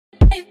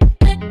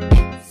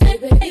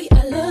baby,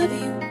 I love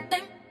you.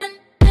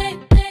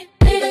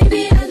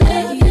 Baby, I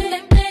love you.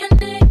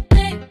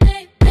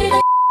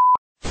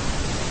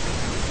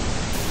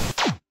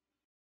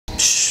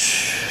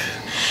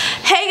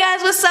 Hey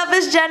guys, what's up?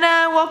 It's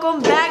Jenna.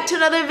 Welcome back to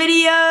another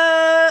video.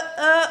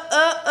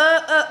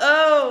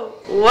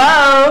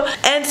 Whoa.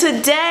 And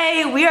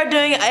today we are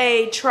doing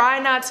a try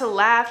not to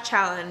laugh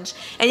challenge.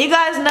 And you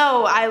guys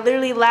know I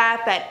literally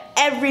laugh at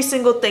every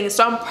single thing,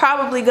 so I'm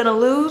probably gonna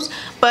lose.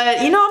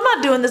 But you know, I'm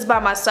not doing this by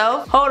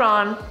myself. Hold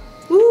on.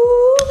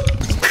 Woo.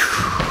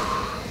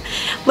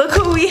 Look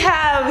who we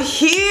have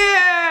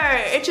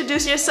here.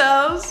 Introduce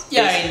yourselves. You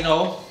already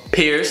know.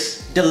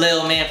 Pierce,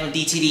 Dhalil man from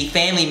DTD,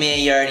 Family Man,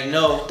 you already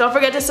know. Don't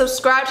forget to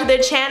subscribe to their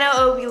channel.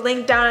 It will be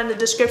linked down in the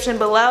description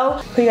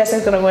below. Who you guys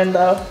think's gonna win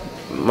though?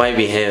 Might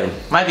be him.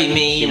 Might be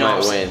me, you know.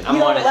 Might win.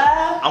 I'm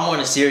on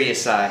the serious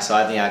side, so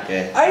I think I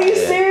could. Are you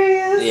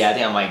serious? Yeah, I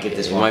think I might get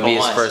this one. Might be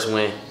his first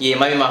win. Yeah, it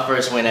might be my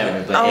first win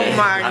ever, but Oh yeah,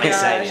 my I'm gosh.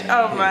 excited.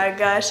 Oh my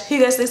gosh. Who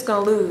you guys think's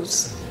gonna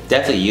lose?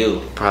 Definitely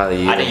you.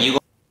 Probably you. I think you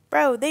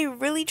Bro, they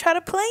really try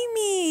to play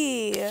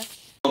me.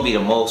 gonna be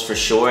the most for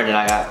sure, and then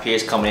I got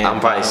Pierce coming in.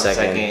 I'm probably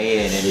second.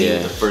 And then be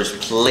the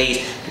first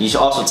place. You should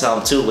also tell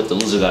them too what the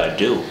loser gotta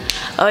do.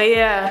 Oh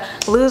yeah,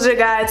 loser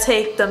gotta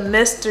take the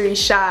mystery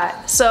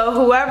shot. So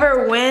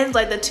whoever wins,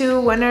 like the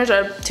two winners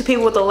or two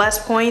people with the less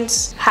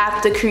points,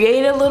 have to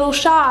create a little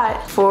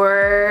shot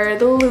for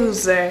the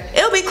loser.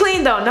 It'll be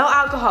clean though, no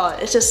alcohol.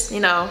 It's just, you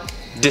know,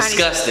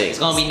 disgusting. It's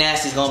gonna be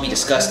nasty, it's gonna be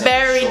disgusting.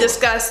 very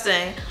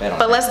disgusting. Bet on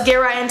But that. let's get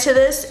right into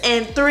this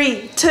in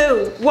 3,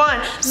 2,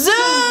 1, zoom!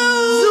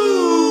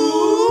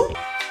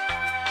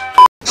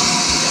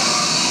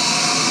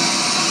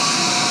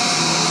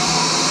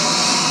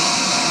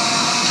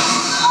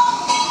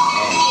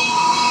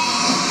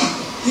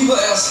 People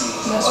ask me,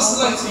 what's it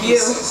like to be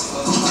sexy?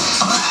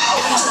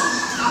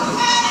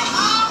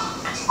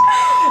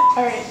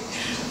 Alright.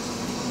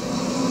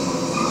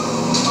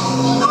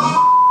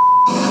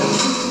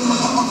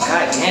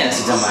 God damn, that's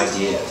a dumb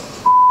idea.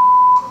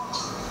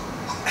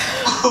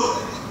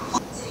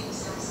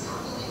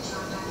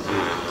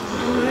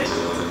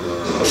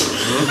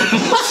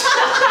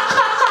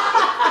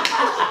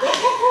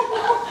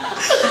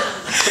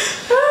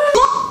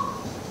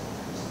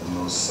 The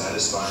most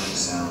satisfying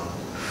sound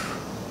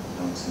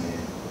known to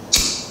man.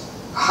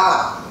 Ha!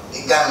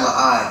 It got in my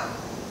eye.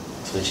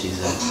 That's what she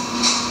said.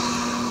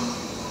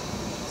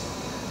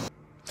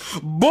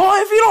 Boy,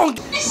 if you don't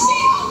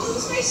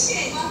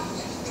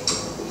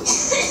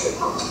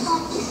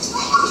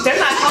They're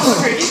not helping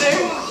her either.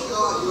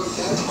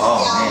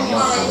 Oh man, you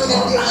don't feel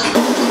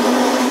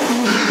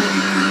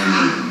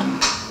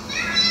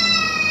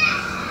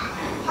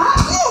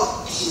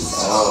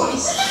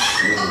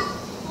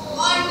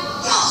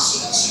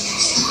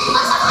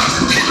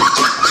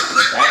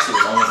That actually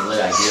was almost a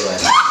lit idea,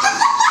 like.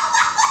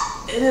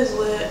 It is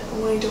lit. I'm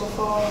waiting to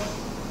fall.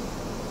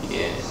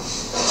 Yeah.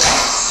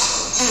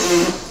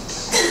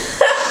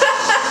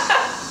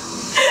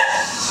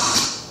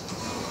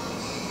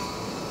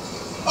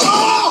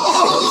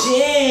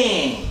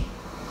 Dang!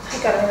 That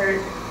gotta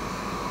hurt.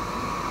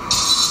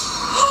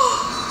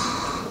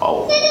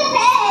 Oh.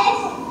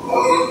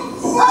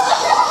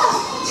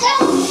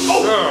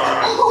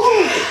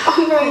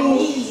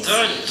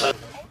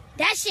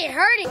 That shit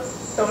hurting.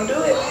 Don't do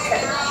it.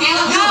 Okay.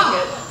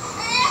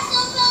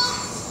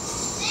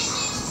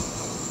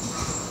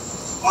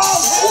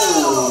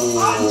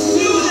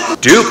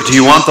 Duke, do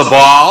you want the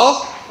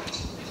ball?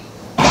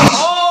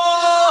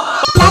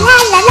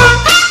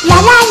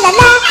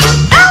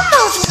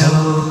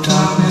 Hello,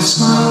 darkness,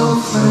 my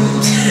old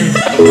friend.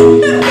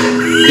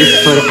 It's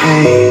for the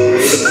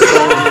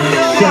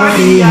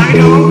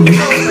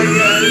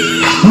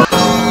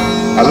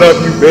I love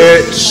you,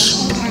 bitch.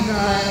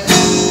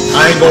 I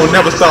ain't gonna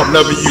never stop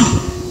loving you,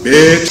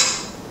 bitch.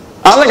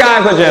 Other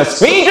guys will just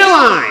speed your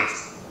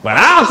lines, but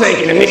I'll take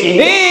you to Mickey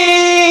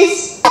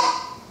D's.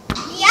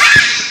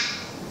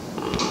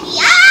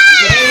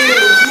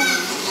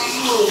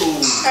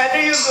 I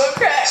knew you was gonna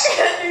crack. I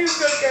knew you was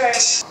gonna crack.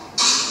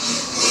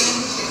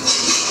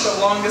 The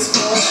longest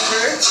fall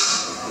ever.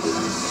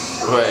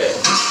 Wait.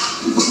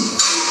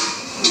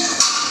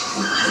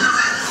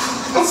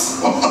 That's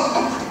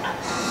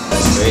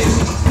crazy.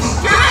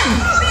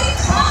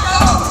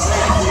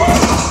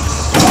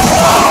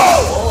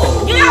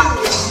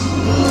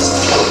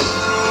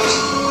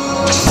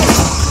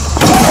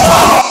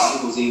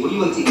 What do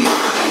you want to eat?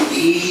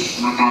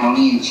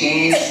 Macaroni and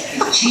cheese.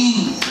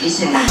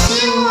 Listen.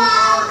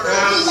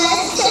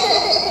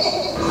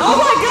 Oh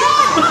my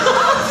god!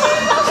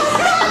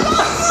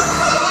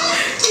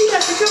 You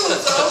have to kill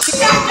yourself.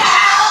 Shut up!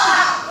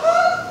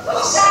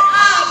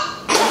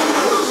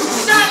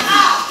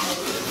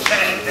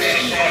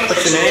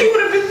 What's your name?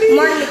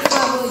 Martin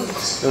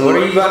McFly. And what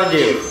are you about to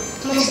do?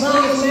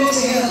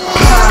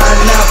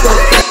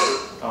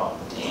 Oh,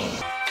 damn.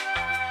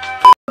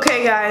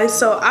 Okay guys,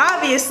 so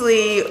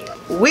obviously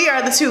we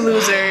are the two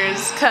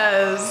losers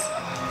because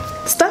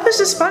stuff is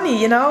just funny,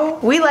 you know?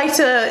 We like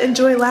to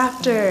enjoy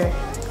laughter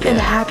and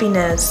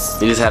happiness.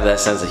 You just have that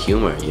sense of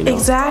humor, you know?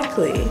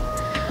 Exactly.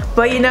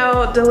 But you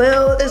know,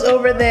 Dhalil is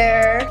over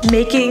there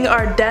making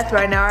our death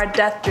right now, our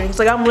death drinks.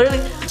 Like I'm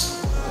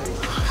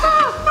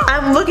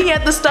looking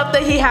at the stuff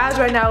that he has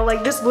right now.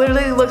 Like this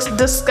literally looks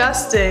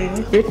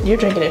disgusting. You're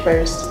drinking it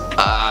first.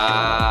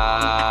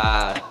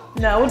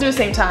 No, we'll do the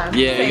same time.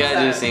 Yeah, we gotta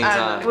do the same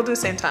time. We'll do the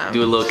same time.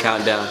 Do a little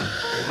countdown.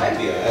 It might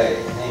be alright.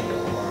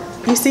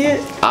 You see it?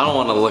 I don't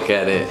want to look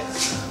at it.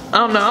 I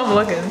don't know, I'm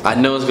looking. I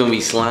know it's gonna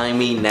be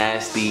slimy,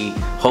 nasty,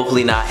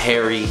 hopefully not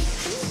hairy.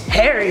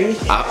 Hairy?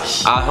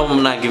 I hope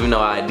I'm not giving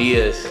no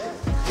ideas.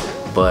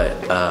 But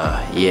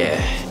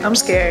yeah. I'm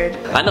scared.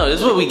 I know, this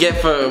is what we get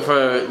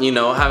for you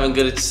know, having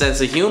good sense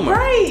of humor.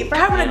 Right, for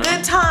having a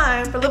good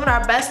time, for living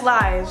our best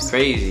lives.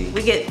 Crazy.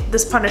 We get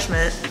this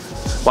punishment.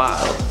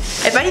 Wow.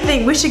 If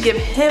anything, we should give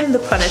him the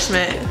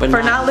punishment But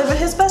for not living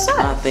his best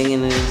life. I'm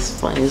thinking it's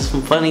funny, it's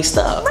some funny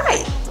stuff.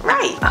 Right,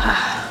 right.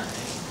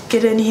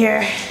 Get in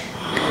here.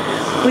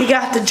 We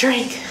got the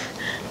drink.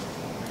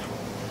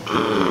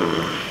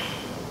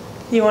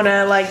 You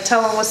wanna like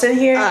tell them what's in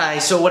here?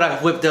 Alright, so what I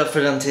whipped up for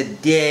them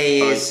today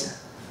is...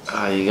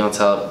 You gonna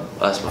tell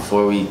us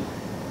before we...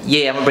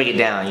 Yeah, I'm gonna break it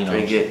down, you know.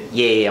 Drink it?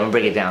 Yeah, I'm gonna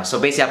break it down. So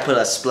basically I put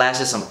a splash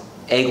of some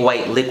egg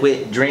white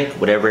liquid drink,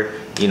 whatever.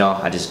 You know,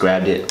 I just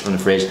grabbed it from the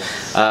fridge.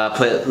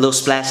 Put a little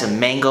splash of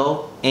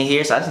mango in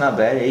here, so that's not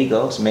bad. There you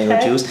go, some mango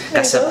juice.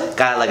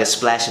 Got like a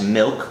splash of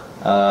milk.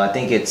 I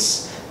think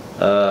it's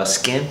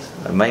skim,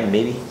 or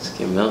maybe.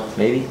 Skim milk?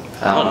 Maybe.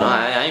 I don't know,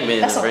 I ain't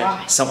been in the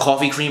fridge. Some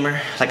coffee creamer,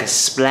 like a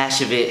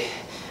splash of it.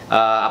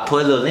 I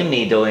put a little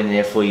lemonade though in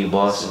there for you,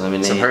 boss.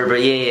 Lemonade. Some Herbert,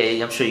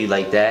 yeah, I'm sure you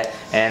like that.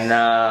 And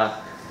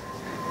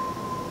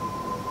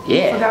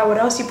yeah. You forgot what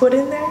else you put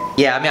in there?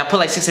 Yeah, I mean I put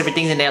like 6 different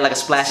things in there, like a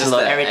splash of little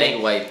everything.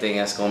 Egg white thing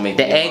that's gonna make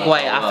the egg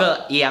white.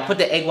 I put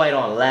the egg white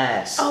on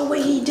last. Oh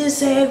wait, he did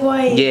say egg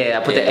white. Yeah,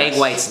 I put the egg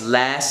whites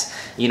last.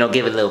 You know,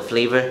 give it a little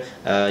flavor.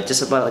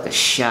 Just about like a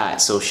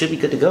shot, so it should be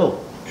good to go.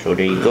 So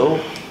there you go. There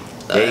you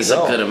go. That's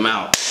a good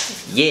amount.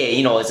 Yeah,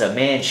 you know it's a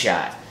man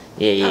shot.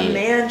 Yeah. A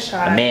man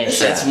shot. A man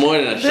shot. That's more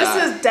than a shot. This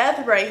is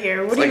death right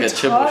here. What It's are like you a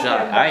triple talking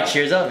shot. about? All right,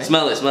 cheers up. Man.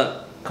 Smell it, smell it.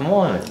 Come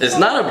on. It's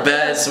not a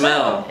bad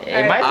smell.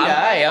 It might be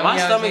alright. My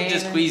stomach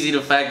just queasy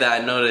the fact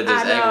that I know that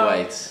there's egg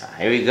whites.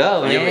 Here we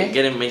go, man.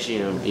 Get it, make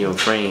sure you're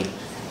praying.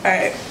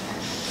 Alright.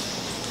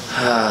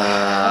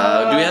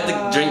 Do we have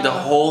to drink the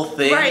whole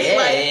thing? Right,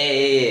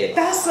 Yeah.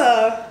 That's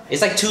a...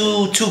 It's like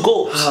two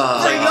gulps. For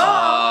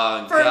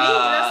y'all, for me,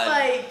 God. that's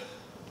like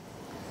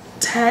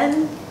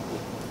 10,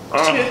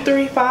 2,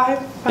 3,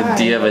 5.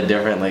 Do you have a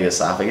different like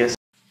esophagus?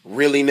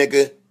 Really,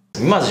 nigga?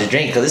 You might as well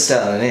drink because it's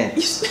selling in.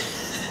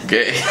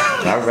 Okay.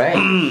 Alright.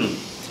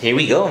 Here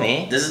we go,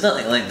 man. This is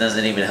nothing like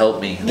doesn't even help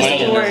me.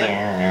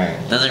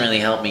 Doesn't really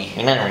help me.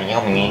 You're not really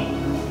helping me.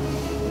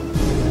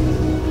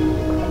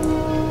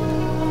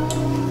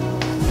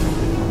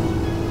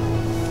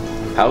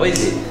 How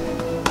is it?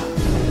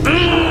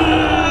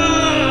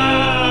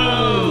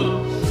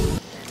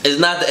 It's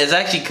not. It's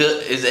actually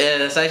good.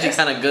 It's actually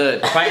kind of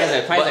good.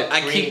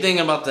 I keep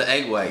thinking about the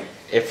egg white.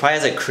 It probably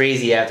has a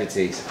crazy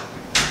aftertaste.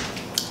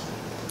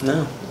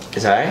 No.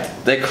 It's alright?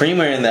 The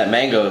creamer in that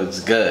mango is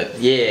good.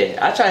 Yeah,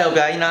 I try to help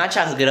out, you know, I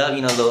try to hook it up,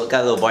 you know,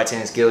 got a little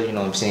bartending skills, you know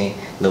what I'm saying?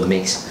 Little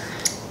mix.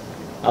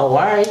 Oh,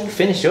 alright, you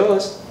finished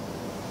yours.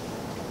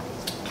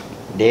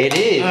 There it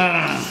is.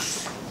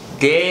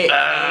 It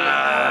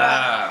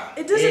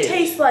doesn't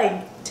taste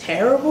like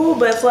terrible,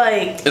 but it's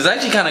like... It's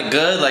actually kind of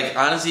good. Like,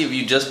 honestly, if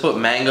you just put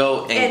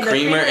mango and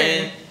creamer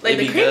in, like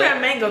it'd the be creamer good.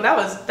 and mango, that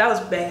was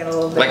banging a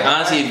little bit. Like,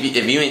 honestly,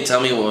 if you ain't tell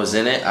me what was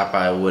in it, I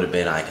probably would have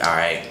been like,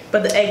 alright.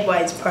 But the egg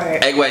whites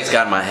part. Egg whites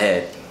got in my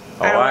head.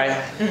 Alright?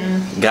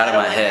 Got in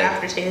my head.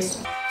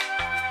 Aftertaste.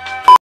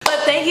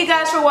 But thank you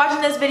guys for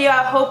watching this video.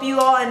 I hope you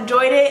all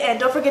enjoyed it, and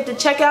don't forget to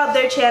check out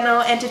their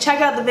channel and to check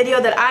out the video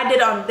that I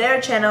did on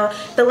their channel.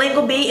 The link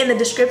will be in the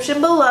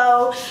description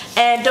below,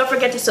 and don't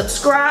forget to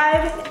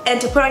subscribe and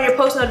to put on your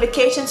post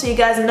notifications so you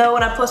guys know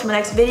when I post my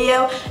next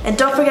video. And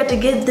don't forget to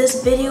give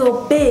this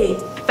video a big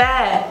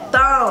fat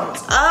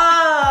thumbs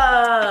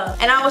up,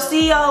 and I will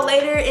see y'all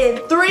later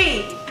in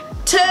 3,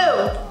 2,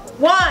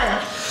 1.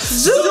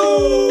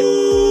 Zoom!